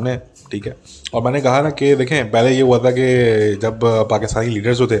सबके सामने है, ठीक है। और मैंने कहा ना कि देखें, पहले ये हुआ था कि जब पाकिस्तानी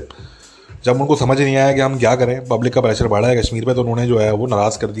लीडर्स जो थे, जब उनको समझ नहीं आया कि हम क्या करें, पब्लिक का प्रेशर बढ़ा है कश्मीर पे, तो उन्होंने जो है वो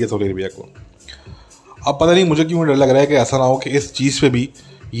नाराज़ कर दिया सऊदी अरेबिया को। अब पता नहीं मुझे क्यों डर लग रहा है कि ऐसा ना हो कि इस चीज़ पे भी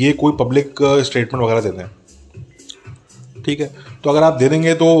ये कोई पब्लिक स्टेटमेंट वगैरह देते हैं, ठीक है। तो अगर आप दे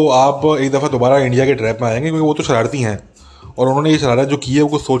देंगे तो आप एक दफ़ा दोबारा इंडिया के ट्रैप में आएंगे, क्योंकि वो तो शरारती हैं, और उन्होंने ये शरारत जो की है वो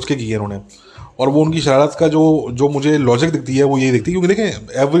कुछ सोच के की है उन्होंने, और वो उनकी शरारत का जो मुझे लॉजिक दिखती है वो यही दिखती है, क्योंकि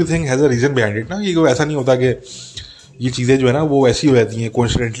देखें everything has a reason behind it ना, ये कोई ऐसा नहीं होता कि ये चीज़ें जो है ना वो ऐसी हो जाती हैं,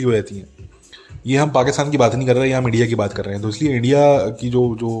 कोइंसिडेंटली हो जाती हैं। ये हम पाकिस्तान की बात नहीं कर रहे हैं, हम इंडिया की बात कर रहे हैं, तो इसलिए इंडिया की जो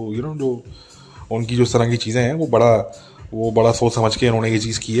जो जो उनकी जो इस तरह की चीज़ें हैं वो बड़ा सोच समझ के उन्होंने ये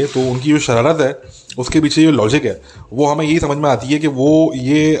चीज़ की है। तो उनकी जो शरारत है उसके पीछे जो लॉजिक है वो हमें यही समझ में आती है कि वो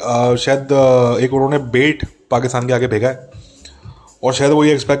ये शायद एक उन्होंने बेट पाकिस्तान के आगे फेंका है, और शायद वो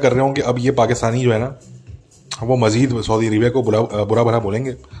ये एक्सपेक्ट कर रहे हो कि अब ये पाकिस्तानी जो है ना वो मज़ीद सऊदी अरेबिया को बुरा भला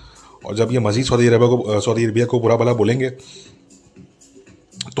बोलेंगे, और जब ये मज़ीद सऊदी अरेबिया को बुरा भला बोलेंगे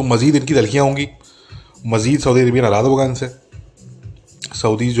तो मज़ीद इनकी तलखियाँ होंगी, मज़ीद सऊदी अरेबिया नाराज़ होगा इनसे,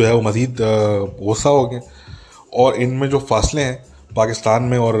 सऊदी जो है वो मज़ीद गुस्सा हो गए, और इनमें जो फासले हैं पाकिस्तान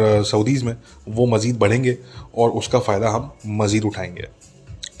में और सऊदीज़ में वो मज़ीद बढ़ेंगे, और उसका फ़ायदा हम मज़ीद उठाएंगे,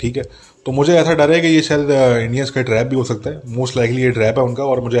 ठीक है। तो मुझे ऐसा डर है कि ये शायद इंडियंस का ट्रैप भी हो सकता है, मोस्ट लाइकली ये ट्रैप है उनका,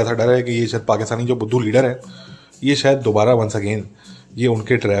 और मुझे ऐसा डर है कि ये शायद पाकिस्तानी जो बुद्धू लीडर हैं ये शायद दोबारा वंस अगेन ये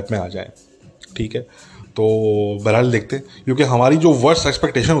उनके ट्रैप में आ जाए, ठीक है। तो बहरहाल देखते हैं, क्योंकि हमारी जो वर्स्ट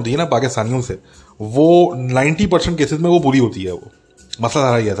एक्सपेक्टेशन होती है ना पाकिस्तानियों से, वो 90% केसेस में वो पूरी होती है। वो मसला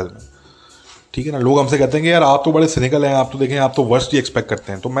सारा ही है असल में, ठीक है ना। लोग हमसे कहते हैं कि यार आप तो बड़े सिनिकल हैं, आप तो देखें आप तो वर्स्ट ही एक्सपेक्ट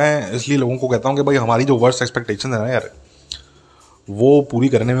करते हैं। तो मैं इसलिए लोगों को कहता हूँ कि भाई हमारी जो वर्स्ट एक्सपेक्टेशन है ना यार, वो पूरी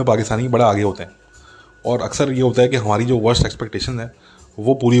करने में पाकिस्तानी बड़ा आगे होते हैं, और अक्सर ये होता है कि हमारी जो वर्स्ट एक्सपेक्टेशन है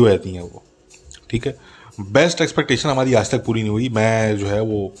वो पूरी हो जाती हैं वो, ठीक है। बेस्ट एक्सपेक्टेशन हमारी आज तक पूरी नहीं हुई। मैं जो है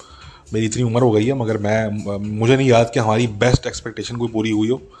वो, मेरी इतनी उम्र हो गई है मगर मुझे नहीं याद कि हमारी बेस्ट एक्सपेक्टेशन कोई पूरी हुई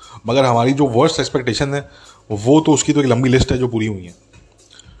हो। मगर हमारी जो वर्स्ट एक्सपेक्टेशन है वो तो उसकी तो एक लंबी लिस्ट है जो पूरी हुई है।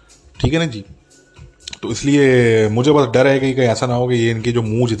 ठीक है ना जी। तो इसलिए मुझे बस डर है कि कहीं ऐसा ना हो कि ये इनके जो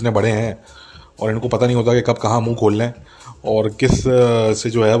मुंह जितने बड़े हैं और इनको पता नहीं होता कि कब कहाँ मुंह खोलना है और किस से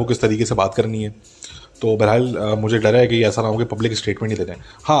जो है वो किस तरीके से बात करनी है। तो बहरहाल मुझे डर है कि ऐसा ना हो कि पब्लिक स्टेटमेंट ही दे दें।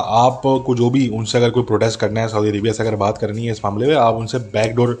 हाँ, आपको जो भी उनसे अगर कोई प्रोटेस्ट करना है, सऊदी अरेबिया से अगर बात करनी है इस मामले में, आप उनसे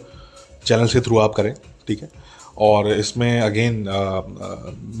बैकडोर चैनल के थ्रू आप करें। ठीक है। और इसमें अगेन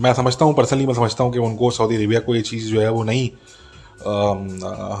मैं समझता हूँ, पर्सनली मैं समझता हूँ कि उनको सऊदी अरेबिया को ये चीज़ जो है वो नहीं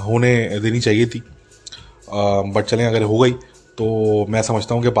होने देनी चाहिए थी। बट चलें, अगर हो गई तो मैं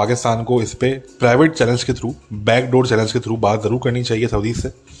समझता हूँ कि पाकिस्तान को इस पर प्राइवेट चैनल्स के थ्रू, बैकडोर चैनल्स के थ्रू बात ज़रूर करनी चाहिए सऊदी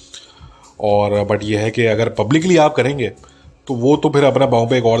से। और बट यह है कि अगर पब्लिकली आप करेंगे तो वो तो फिर अपना पाँव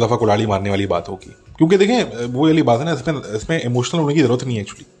पे एक और दफ़ा कुल्हाड़ी मारने वाली बात होगी। क्योंकि देखें, वो वाली बात है ना, इसमें इमोशनल होने की ज़रूरत नहीं है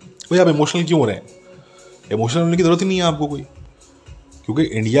एक्चुअली। भाई आप इमोशनल क्यों हो रहे हैं? इमोशनल होने की ज़रूरत ही नहीं है आपको कोई, क्योंकि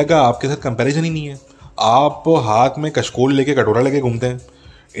इंडिया का आपके साथ कंपैरिजन ही नहीं है। आप हाथ में कशकोल लेके, कटोरा लेके घूमते हैं।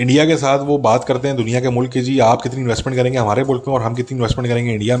 इंडिया के साथ वो बात करते हैं दुनिया के मुल्क की, जी आप कितनी इन्वेस्टमेंट करेंगे हमारे मुल्क में और हम कितनी इन्वेस्टमेंट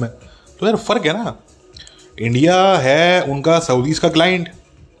करेंगे इंडिया में। तो यार फ़र्क है ना। इंडिया है उनका सऊदीज़ का क्लाइंट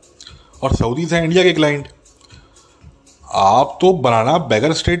और सऊदीज़ है इंडिया के क्लाइंट। आप तो बनाना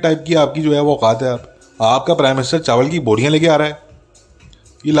बैगर स्टेट टाइप की आपकी जो है वो औकात है। आपका प्राइम मिनिस्टर चावल की बोरियां लेके आ रहा है।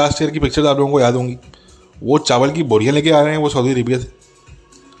 ये लास्ट ईयर की पिक्चर्स आप लोगों को याद होंगी। वो चावल की बोरियां लेके आ रहे हैं वो सऊदी अरेबिया से।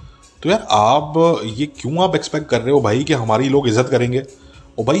 तो यार आप ये क्यों आप एक्सपेक्ट कर रहे हो भाई कि हमारी लोग इज्जत करेंगे?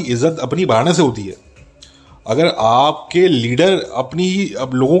 और भाई इज्जत अपनी बढ़ाने से होती है। अगर आपके लीडर अपनी ही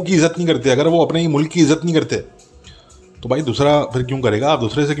अब लोगों की इज्जत नहीं करते, अगर वो अपने ही मुल्क की इज्जत नहीं करते, तो भाई दूसरा फिर क्यों करेगा? आप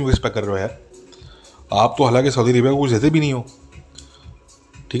दूसरे से क्यों एक्सपेक्ट कर रहे हो यार? आप तो हालांकि सऊदी अरेबिया को कुछ देते भी नहीं हो।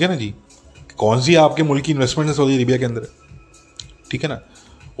 ठीक है ना जी। कौन सी आपके मुल्क की इन्वेस्टमेंट है सऊदी अरेबिया के अंदर? ठीक है ना।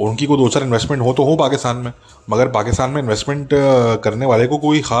 उनकी कोई दो चार इन्वेस्टमेंट हो तो हो पाकिस्तान में, मगर पाकिस्तान में इन्वेस्टमेंट करने वाले को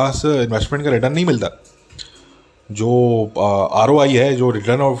कोई ख़ास इन्वेस्टमेंट का रिटर्न नहीं मिलता। जो ROI है, जो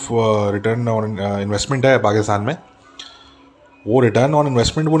रिटर्न ऑन इन्वेस्टमेंट है पाकिस्तान में, वो रिटर्न ऑन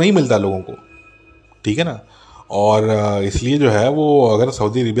इन्वेस्टमेंट वो नहीं मिलता लोगों को। ठीक है ना। और इसलिए जो है वो, अगर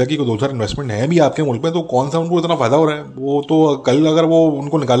सऊदी अरेबिया की कोई दो चार इन्वेस्टमेंट है भी आपके मुल्क में तो कौन सा उनको इतना फ़ायदा हो रहा है? वो तो कल अगर वो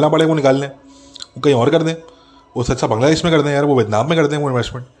उनको निकालना पड़े वो निकाल लें, वो कहीं और कर दें। वो अच्छा बांग्लादेश में कर दें यार, वो वियतनाम में कर दें वो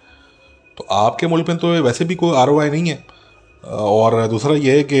इन्वेस्टमेंट। तो आपके मुल्क में तो वैसे भी कोई ROI नहीं है। और दूसरा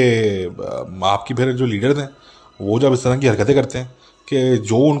ये है कि आपकी फिर जो लीडर्स हैं वो जब इस तरह की हरकतें करते हैं कि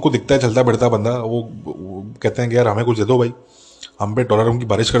जो उनको दिखता है चलता बढ़ता बंदा, वो कहते हैं कि यार हमें कुछ दे दो भाई, हम पे डॉलरों की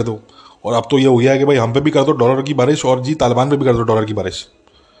बारिश कर दो। और अब तो ये हो गया है कि भाई हम पे भी कर दो डॉलर की बारिश और जी तालिबान पे भी कर दो डॉलर की बारिश।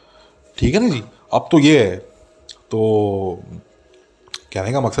 ठीक है ना जी। अब तो ये है। तो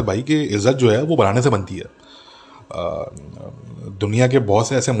कहने का मकसद भाई कि इज़्ज़त जो है वो बढ़ाने से बनती है। दुनिया के बहुत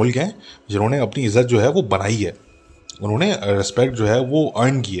से ऐसे मुल्क हैं जिन्होंने अपनी इज़्ज़त जो है वो बनाई है। उन्होंने रिस्पेक्ट जो है वो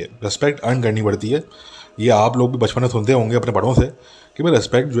अर्न की है। रिस्पेक्ट अर्न करनी पड़ती है। ये आप लोग भी बचपन में सुनते होंगे अपने बड़ों से कि भाई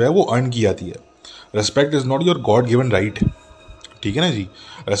रिस्पेक्ट जो है वो अर्न की जाती है। Respect is not your God given right. ठीक है ना जी।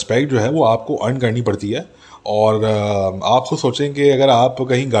 रिस्पेक्ट जो है वो आपको अर्न करनी पड़ती है। और आप तो सोचें कि अगर आप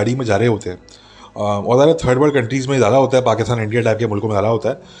कहीं गाड़ी में जा रहे होते हैं, और ज़्यादा थर्ड वर्ल्ड कंट्रीज़ में ज़्यादा होता है, पाकिस्तान इंडिया टाइप के मुल्कों में ज़्यादा होता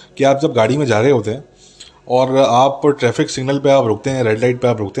है कि आप जब गाड़ी में जा रहे होते हैं और आप ट्रैफिक सिग्नल पे आप रुकते हैं, रेड लाइट पे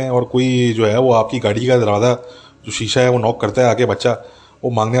आप रुकते हैं और कोई जो है वो आपकी गाड़ी का दरवाज़ा जो शीशा है वो नॉक करता है आके बच्चा,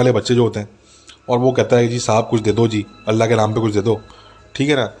 वो मांगने वाले बच्चे जो होते हैं, और वो कहता है जी साहब कुछ दे दो जी, अल्लाह के नाम पे कुछ दे दो। ठीक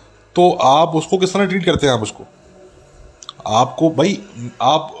है ना। तो आप उसको किस तरह ट्रीट करते हैं? आप उसको, आपको भाई,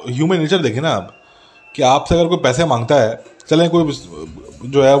 आप ह्यूमन नेचर देखें ना आप, कि आपसे अगर कोई पैसे मांगता है, चलें कोई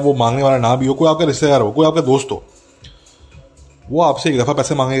जो है वो मांगने वाला ना भी हो, कोई आपका रिश्तेदार हो, कोई आपका दोस्त हो, वो आपसे एक दफ़ा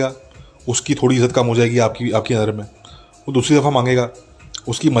पैसे मांगेगा, उसकी थोड़ी इज्जत कम हो जाएगी आपकी आपकी नज़र में। वो दूसरी दफ़ा मांगेगा,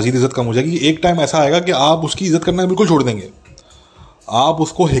 उसकी मज़ीद इज्जत कम हो जाएगी। एक टाइम ऐसा आएगा कि आप उसकी इज्जत करना बिल्कुल छोड़ देंगे। आप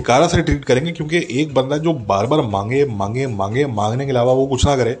उसको हिकारा से ट्रीट करेंगे, क्योंकि एक बंदा जो बार बार मांगे मांगे मांगे, मांगने के अलावा वो कुछ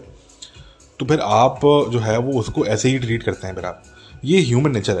ना करे, तो फिर आप जो है वो उसको ऐसे ही ट्रीट करते हैं फिर आप। ये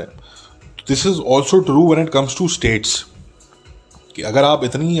ह्यूमन नेचर है। This is also true when it comes to states, कि अगर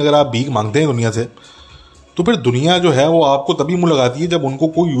आप भीख मांगते हैं दुनिया से, तो फिर दुनिया जो है वो आपको तभी मुंह लगाती है जब उनको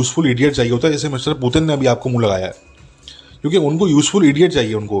कोई यूज़फुल इडियट चाहिए होता है। जैसे मिस्टर पुतिन ने अभी आपको मुंह लगाया है, क्योंकि उनको यूज़फुल इडियट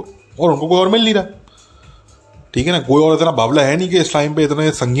चाहिए उनको, और उनको कोई और मिल नहीं रहा। ठीक है ना। कोई और इतना बावला है नहीं कि इस टाइम पे,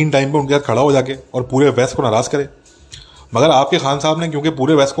 इतने संगीन टाइम पे उनके साथ खड़ा हो जाके और पूरे वेस्ट को नाराज़ करे। मगर आपके खान साहब ने क्योंकि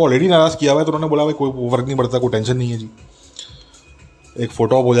पूरे वेस्ट को ऑलरेडी नाराज़ किया हुआ है, तो उन्होंने बोला भाई कोई फ़र्क नहीं पड़ता, कोई टेंशन नहीं है जी, एक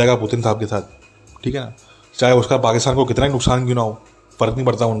फ़ोटो ऑप हो जाएगा पुतिन साहब के साथ। ठीक है ना। चाहे उसका पाकिस्तान को कितना ही नुकसान क्यों ना हो, फ़र्क नहीं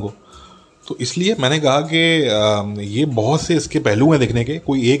पड़ता उनको। तो इसलिए मैंने कहा कि ये बहुत से इसके पहलू हैं देखने के,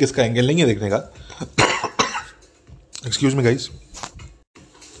 कोई एक इसका एंगल नहीं है देखने का। एक्सक्यूज मी गाइस,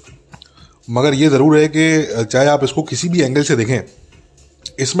 मगर ये ज़रूर है कि चाहे आप इसको किसी भी एंगल से देखें,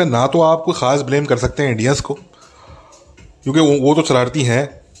 इसमें ना तो आप कोई ख़ास ब्लेम कर सकते हैं इंडियंस को, क्योंकि वो तो शरारती हैं,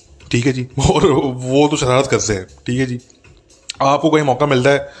 ठीक है जी, और वो तो शरारत करते हैं, ठीक है जी। आपको कोई मौका मिलता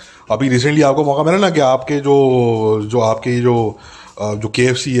है, अभी रिसेंटली आपको मौका मिला ना कि आपके जो जो आपके जो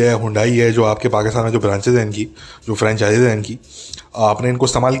KFC है, हुंडई है, जो आपके पाकिस्तान में जो ब्रांचेज हैं इनकी, जो फ्रेंचाइजेज हैं इनकी, आपने इनको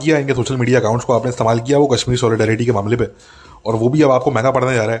इस्तेमाल किया, इनके सोशल मीडिया अकाउंट्स को आपने इस्तेमाल किया वो कश्मीर सॉलिडारिटी के मामले पे, और वो भी अब आपको महंगा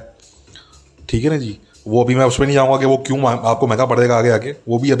पड़ने जा रहा है, ठीक है ना जी। वो अभी मैं उस पर नहीं जाऊँगा कि वो क्यों आपको महंगा पड़ेगा आगे आके,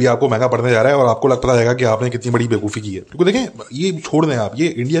 वो भी अभी आपको महंगा पड़ने जा रहा है और आपको लगता रहेगा कि आपने कितनी बड़ी बेवकूफ़ी की है। क्योंकि देखें, ये छोड़ दें आप, ये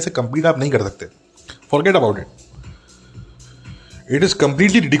इंडिया से कंपीट आप नहीं कर सकते, forget about it is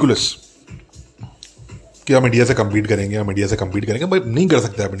completely ridiculous कि हम इंडिया से कंपीट करेंगे, हम इंडिया से कंपीट करेंगे, भाई नहीं कर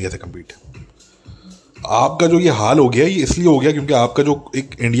सकते आप इंडिया से कंपीट। आपका जो ये हाल हो गया, ये इसलिए हो गया क्योंकि आपका जो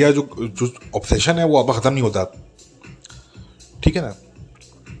एक इंडिया जो जो ऑब्सेशन है वो आपका ख़त्म नहीं होता, ठीक है ना।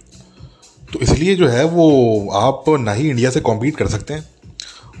 तो इसलिए जो है वो आप ना ही इंडिया से कॉम्पीट कर सकते हैं,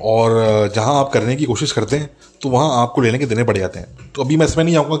 और जहां आप करने की कोशिश करते हैं तो वहां आपको लेने के देने पड़ जाते हैं। तो अभी मैं इसमें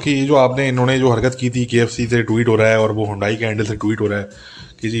नहीं आऊँगा कि ये जो आपने इन्होंने जो हरकत की थी, KFC से ट्वीट हो रहा है और वो हुंडई के हैंडल से ट्वीट हो रहा है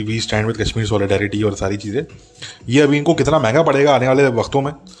कि जी we stand with Kashmir solidarity और सारी चीज़ें, ये अभी इनको कितना महंगा पड़ेगा आने वाले वक्तों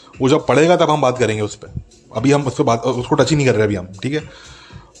में, वो जब पड़ेगा तब हम बात करेंगे उस पर। अभी हम उस पर बात, उसको टच ही नहीं कर रहे अभी हम, ठीक है।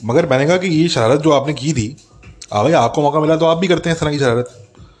 मगर मैंने कहा कि ये शरारत जो आपने की थी, भाई आपको मौका मिला तो आप भी करते हैं इस तरह की शरारत,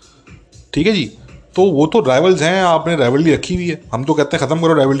 ठीक है जी। तो वो तो राइवल्स हैं, आपने राइवलरी रखी हुई है, हम तो कहते हैं ख़त्म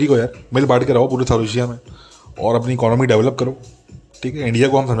करो राइवलरी को यार, मिल बांट के रहो पूरे साउथ एशिया में और अपनी इकोनॉमी डेवलप करो, ठीक है। इंडिया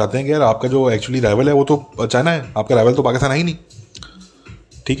को हम समझाते हैं कि यार आपका जो एक्चुअली राइवल है वो तो चाइना है, आपका राइवल तो पाकिस्तान है ही नहीं,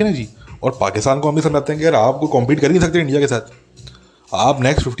 ठीक है ना जी। और पाकिस्तान को हम भी समझाते हैं कि यार आप कोई कॉम्पीट कर ही नहीं सकते इंडिया के साथ, आप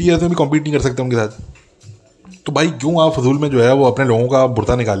नेक्स्ट 50 ईयर्स में भी कॉम्पीट नहीं कर सकते उनके साथ। तो भाई क्यों आप फजूल में जो है वो अपने लोगों का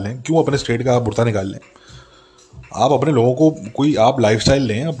बुरता निकाल लें, क्यों अपने स्टेट का आप बुरता निकाल लें। आप अपने लोगों को कोई आप लाइफस्टाइल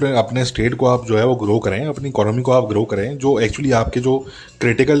लें, अपने अपने स्टेट को आप जो है वो ग्रो करें, अपनी इकोनॉमी को आप ग्रो करें, जो एक्चुअली आपके जो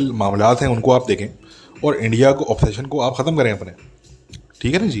क्रिटिकल मामलात हैं उनको आप देखें, और इंडिया को ऑब्सेशन को आप ख़त्म करें अपने,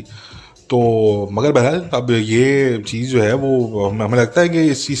 ठीक है ना जी। तो मगर बहरहाल अब ये चीज़ जो है वो हमें लगता है कि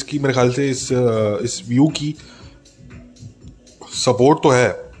इस चीज़ की मेरे ख्याल से इस व्यू की सपोर्ट तो है,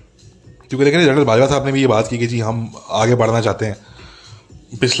 क्योंकि लेकिन जनरल बाजवा साहब ने भी ये बात की कि जी हम आगे बढ़ना चाहते हैं,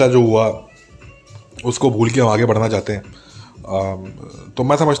 पिछला जो हुआ उसको भूल के हम आगे बढ़ना चाहते हैं। तो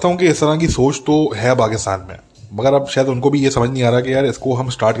मैं समझता हूँ कि इस तरह की सोच तो है पाकिस्तान में, मगर अब शायद उनको भी ये समझ नहीं आ रहा कि यार इसको हम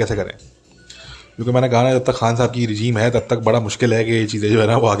स्टार्ट कैसे करें, क्योंकि मैंने कहा ना जब तक खान साहब की रिजीम है तब तक बड़ा मुश्किल है कि ये चीज़ें जो है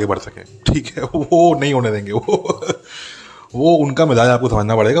ना वो आगे बढ़ सकें, ठीक है। वो नहीं होने देंगे, वो उनका मिजाज आपको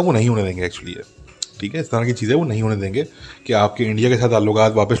समझना पड़ेगा, वो नहीं होने देंगे एक्चुअली है, ठीक है। इस तरह की चीज़ें वो नहीं होने देंगे कि आपके इंडिया के साथ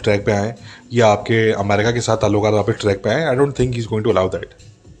ताल्लुकात वापस ट्रैक पे आएँ या आपके अमेरिका के साथ ताल्लुकात वापस ट्रैक पे आएँ। I don't think he is going to allow that,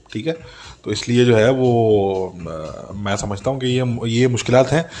 ठीक है। तो इसलिए जो है वो मैं समझता हूँ कि ये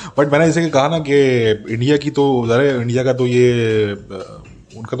मुश्किलात हैं। बट मैंने जैसे कि कहा ना कि इंडिया की तो ज़रा इंडिया का तो ये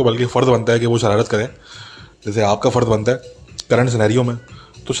उनका तो बल्कि फ़र्ज़ बनता है कि वो शरारत करें, जैसे आपका फ़र्ज़ बनता है करंट सिनेरियो में,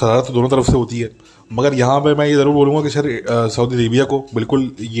 तो शरारत तो दोनों तरफ से होती है। मगर यहाँ पे मैं ये ज़रूर बोलूँगा कि सर सऊदी अरेबिया को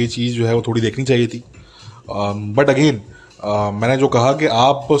बिल्कुल ये चीज़ जो है वो थोड़ी देखनी चाहिए थी। बट अगेन मैंने जो कहा कि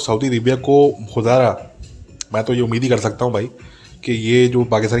आप सऊदी अरेबिया को खुदारा, मैं तो ये उम्मीद ही कर सकता हूँ भाई कि ये जो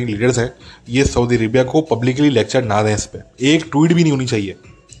पाकिस्तानी लीडर्स हैं ये सऊदी अरेबिया को पब्लिकली लेक्चर ना दें, इस पर एक ट्वीट भी नहीं होनी चाहिए।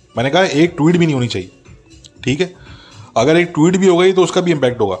 मैंने कहा एक ट्वीट भी नहीं होनी चाहिए, ठीक है। अगर एक ट्वीट भी हो गई तो उसका भी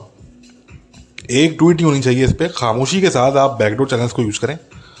इम्पैक्ट होगा, एक ट्वीट नहीं होनी चाहिए इस पर। खामोशी के साथ आप बैकडोर चैनल्स को यूज़ करें,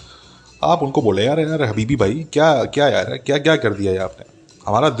 आप उनको बोले यार यार हबीबी भाई क्या क्या यार क्या क्या कर दिया है आपने,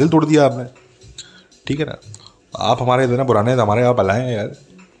 हमारा दिल तोड़ दिया आपने, ठीक है ना। आप हमारे इतने पुराने हमारे आप अलाए हैं यार,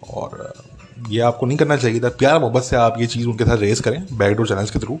 और ये आपको नहीं करना चाहिए था। प्यार मोहब्बत से आप ये चीज़ उनके साथ रेस करें बैकडोर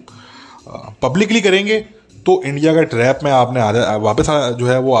चैनल्स के थ्रू, पब्लिकली करेंगे तो इंडिया का ट्रैप में आपने वापस जो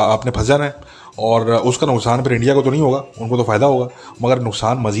है वो आपने फंस जाना है, और उसका नुकसान फिर इंडिया को तो नहीं होगा, उनको तो फ़ायदा होगा, मगर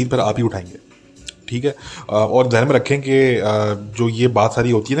नुकसान मज़ीद फिर आप ही उठाएंगे, ठीक है। और ध्यान में रखें कि जो ये बात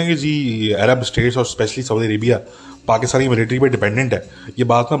सारी होती है ना कि जी अरब स्टेट्स और specially Saudi Arabia Pakistani military पे डिपेंडेंट है, ये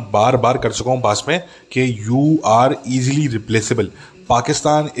बात मैं बार बार कर चुका हूँ पास में कि you are easily replaceable,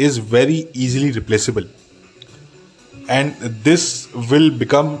 Pakistan is very easily replaceable, and this will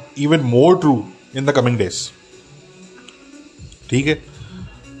become even more true in the coming days, ठीक है।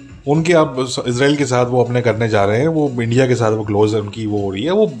 उनके अब इसराइल के साथ वो अपने करने जा रहे हैं, वो इंडिया के साथ वो क्लोज उनकी वो हो रही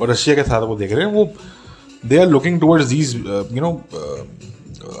है, वो रशिया के साथ वो देख रहे हैं, वो they are looking towards these you know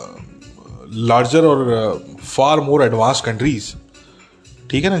larger और फार मोर एडवांस कंट्रीज,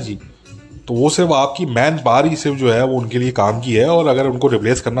 ठीक है ना जी। तो वो सिर्फ आपकी मैन पावर ही सिर्फ जो है वो उनके लिए काम की है, और अगर उनको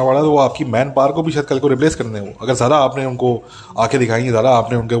रिप्लेस करना पड़ा तो वो आपकी मैन पावर को भी शायद कल को रिप्लेस कर दें, वो अगर ज़्यादा आपने उनको आंखें दिखाई, ज़्यादा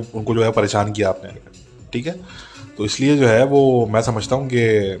आपने उनको जो है परेशान किया आपने, ठीक है। तो इसलिए जो है वो मैं समझता हूँ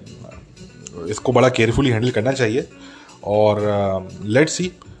कि इसको बड़ा केयरफुली हैंडल करना चाहिए। और लेट्स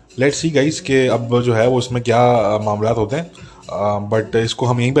सी गाइस कि अब जो है वो इसमें क्या मामलात होते हैं। बट इसको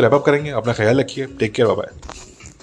हम यहीं पे रैप अप करेंगे। अपना ख्याल रखिए। Take care. Bye bye.